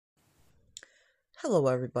Hello,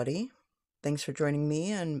 everybody. Thanks for joining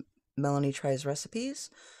me on Melanie Tries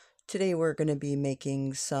Recipes. Today we're going to be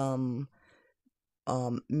making some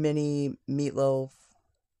mini meatloaf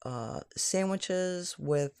sandwiches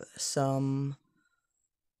with some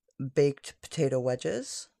baked potato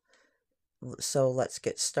wedges. So let's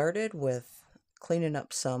get started with cleaning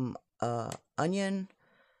up some onion,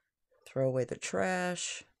 throw away the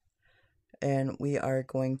trash, and we are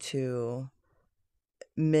going to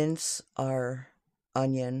mince our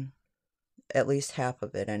onion, at least half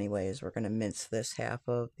of it anyways. We're going to mince this half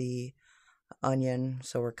of the onion.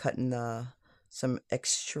 So we're cutting some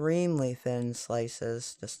extremely thin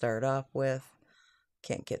slices to start off with.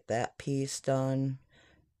 Can't get that piece done.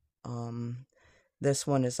 This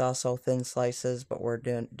one is also thin slices, but we're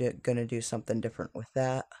going to do something different with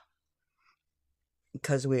that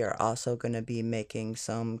because we are also going to be making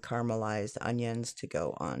some caramelized onions to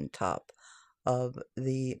go on top of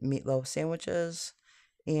the meatloaf sandwiches.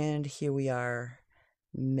 And here we are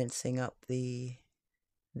mincing up the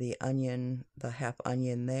onion, the half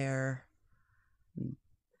onion there.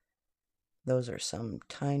 Those are some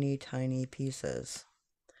tiny, tiny pieces.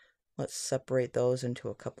 Let's separate those into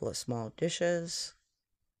a couple of small dishes.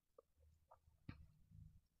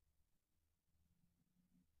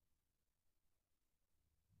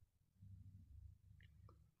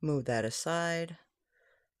 Move that aside.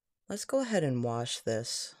 Let's go ahead and wash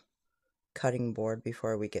this cutting board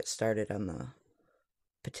before we get started on the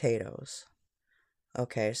potatoes.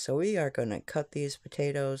 Okay, so we are going to cut these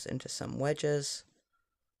potatoes into some wedges.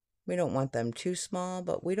 We don't want them too small,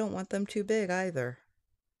 but we don't want them too big either.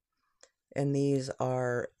 And these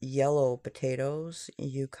are yellow potatoes,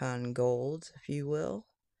 Yukon Golds, if you will.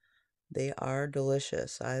 They are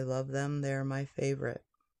delicious. I love them. They're my favorite.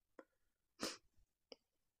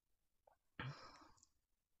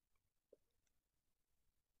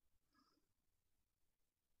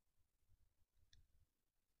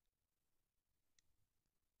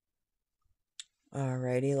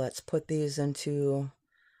 Alrighty, let's put these into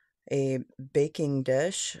a baking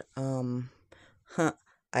dish. I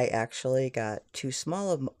actually got too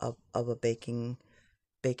small of a baking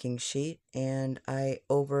sheet and I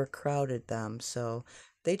overcrowded them, so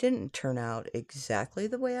they didn't turn out exactly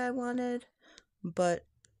the way I wanted, but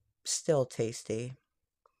still tasty.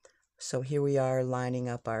 So here we are lining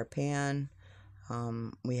up our pan.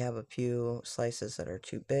 We have a few slices that are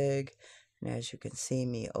too big, and as you can see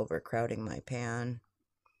me overcrowding my pan.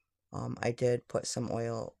 I did put some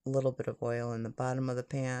oil, a little bit of oil in the bottom of the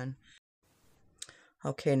pan.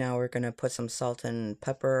 Okay, now we're going to put some salt and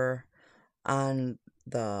pepper on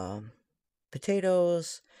the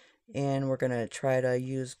potatoes, and we're going to try to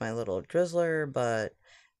use my little drizzler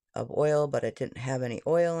of oil, but it didn't have any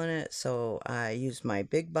oil in it, so I used my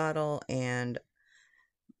big bottle and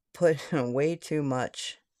put way too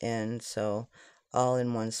much in, so all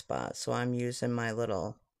in one spot. So I'm using my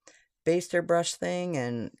little baster brush thing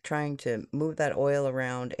and trying to move that oil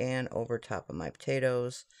around and over top of my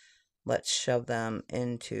potatoes. Let's shove them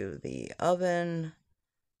into the oven.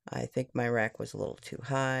 I think my rack was a little too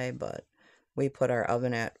high, but we put our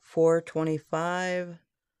oven at 425.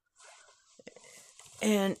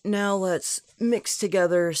 And now let's mix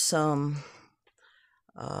together some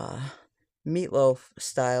meatloaf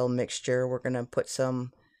style mixture. We're going to put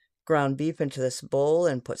some ground beef into this bowl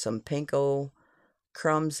and put some panko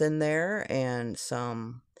crumbs in there and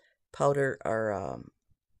some powder or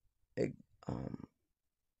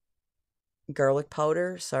garlic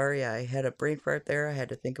powder. Sorry, I had a brain fart there. I had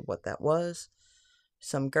to think of what that was.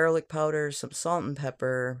 Some garlic powder, some salt and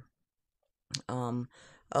pepper,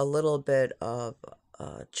 a little bit of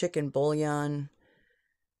chicken bouillon,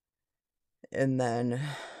 and then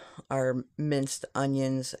our minced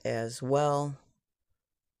onions as well.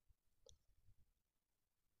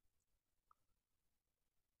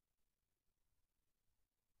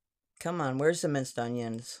 Come on, where's the minced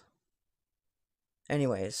onions?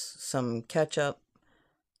 Anyways, some ketchup,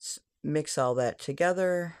 mix all that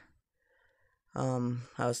together. I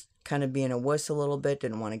was kind of being a wuss a little bit,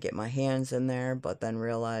 didn't want to get my hands in there, but then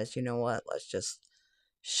realized, you know what, let's just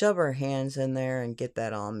shove our hands in there and get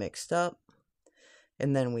that all mixed up.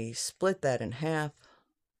 And then we split that in half,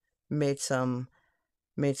 made some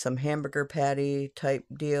hamburger patty type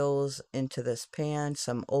deals into this pan,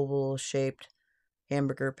 some oval shaped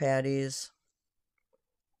hamburger patties.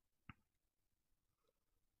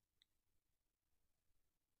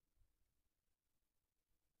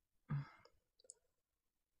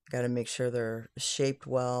 Got to make sure they're shaped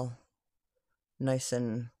well, nice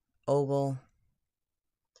and oval.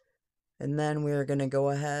 And then we're going to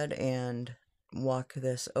go ahead and walk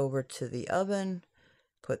this over to the oven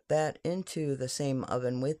put that into the same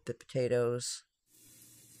oven with the potatoes.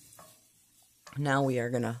 Now we are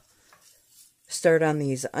going to start on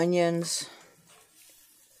these onions.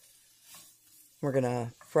 We're going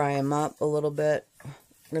to fry them up a little bit. I'm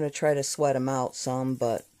going to try to sweat them out some,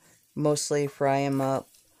 but mostly fry them up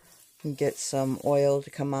and get some oil to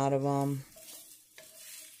come out of them.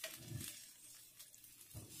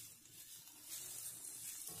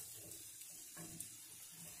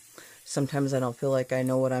 Sometimes I don't feel like I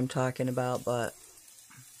know what I'm talking about, but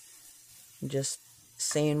I'm just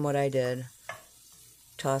saying what I did.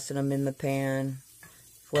 Tossing them in the pan,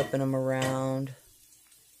 flipping them around.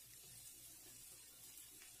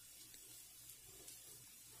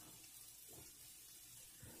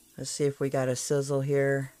 Let's see if we got a sizzle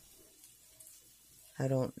here. I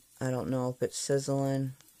don't know if it's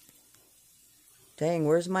sizzling. Dang,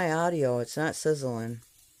 where's my audio? It's not sizzling.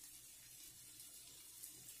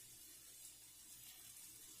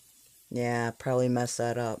 Yeah, probably messed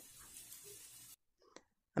that up.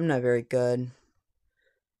 I'm not very good.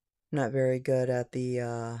 Not very good at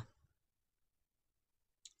the,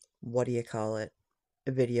 what do you call it?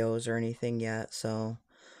 Videos or anything yet, so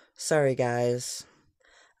sorry guys.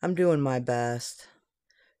 I'm doing my best.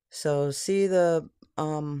 So see the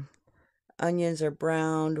onions are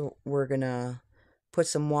browned. We're gonna put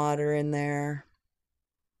some water in there.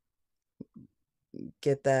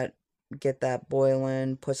 Get that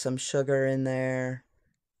boiling. Put some sugar in there.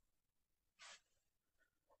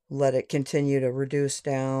 Let it continue to reduce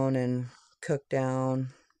down and cook down.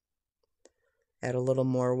 Add a little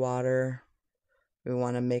more water. We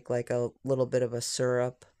want to make like a little bit of a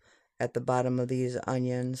syrup at the bottom of these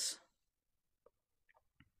onions.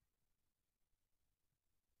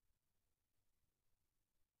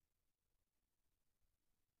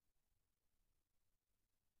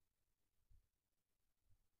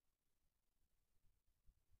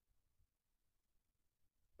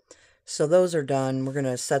 So those are done. We're going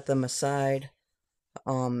to set them aside.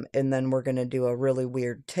 And then we're going to do a really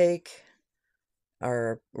weird take,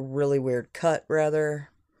 or really weird cut rather.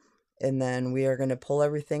 And then we are going to pull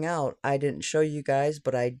everything out. I didn't show you guys,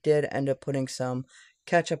 but I did end up putting some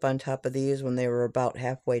ketchup on top of these when they were about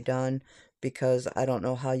halfway done, because I don't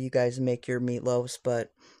know how you guys make your meatloaves,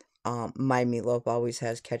 but my meatloaf always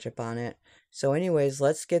has ketchup on it. So anyways,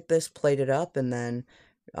 let's get this plated up and then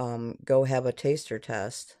go have a taster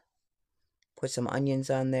test. Put some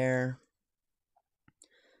onions on there,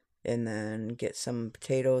 and then get some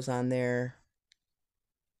potatoes on there.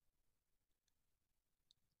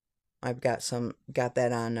 I've got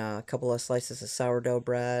that on a couple of slices of sourdough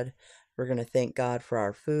bread. We're going to thank God for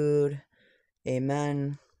our food.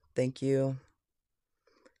 Amen. Thank you.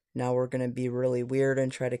 Now we're going to be really weird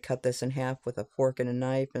and try to cut this in half with a fork and a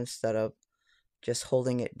knife instead of just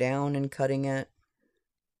holding it down and cutting it.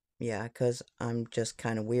 Yeah, because I'm just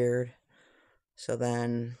kind of weird. So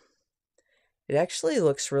then it actually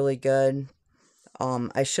looks really good.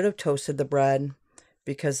 I should have toasted the bread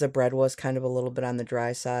because the bread was kind of a little bit on the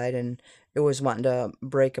dry side and it was wanting to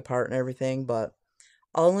break apart and everything, but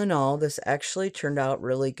all in all, this actually turned out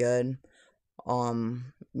really good. You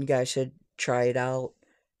guys should try it out.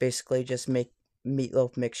 Basically, just make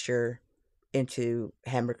meatloaf mixture into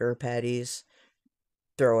hamburger patties,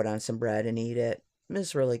 throw it on some bread and eat it.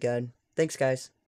 It's really good. Thanks, guys.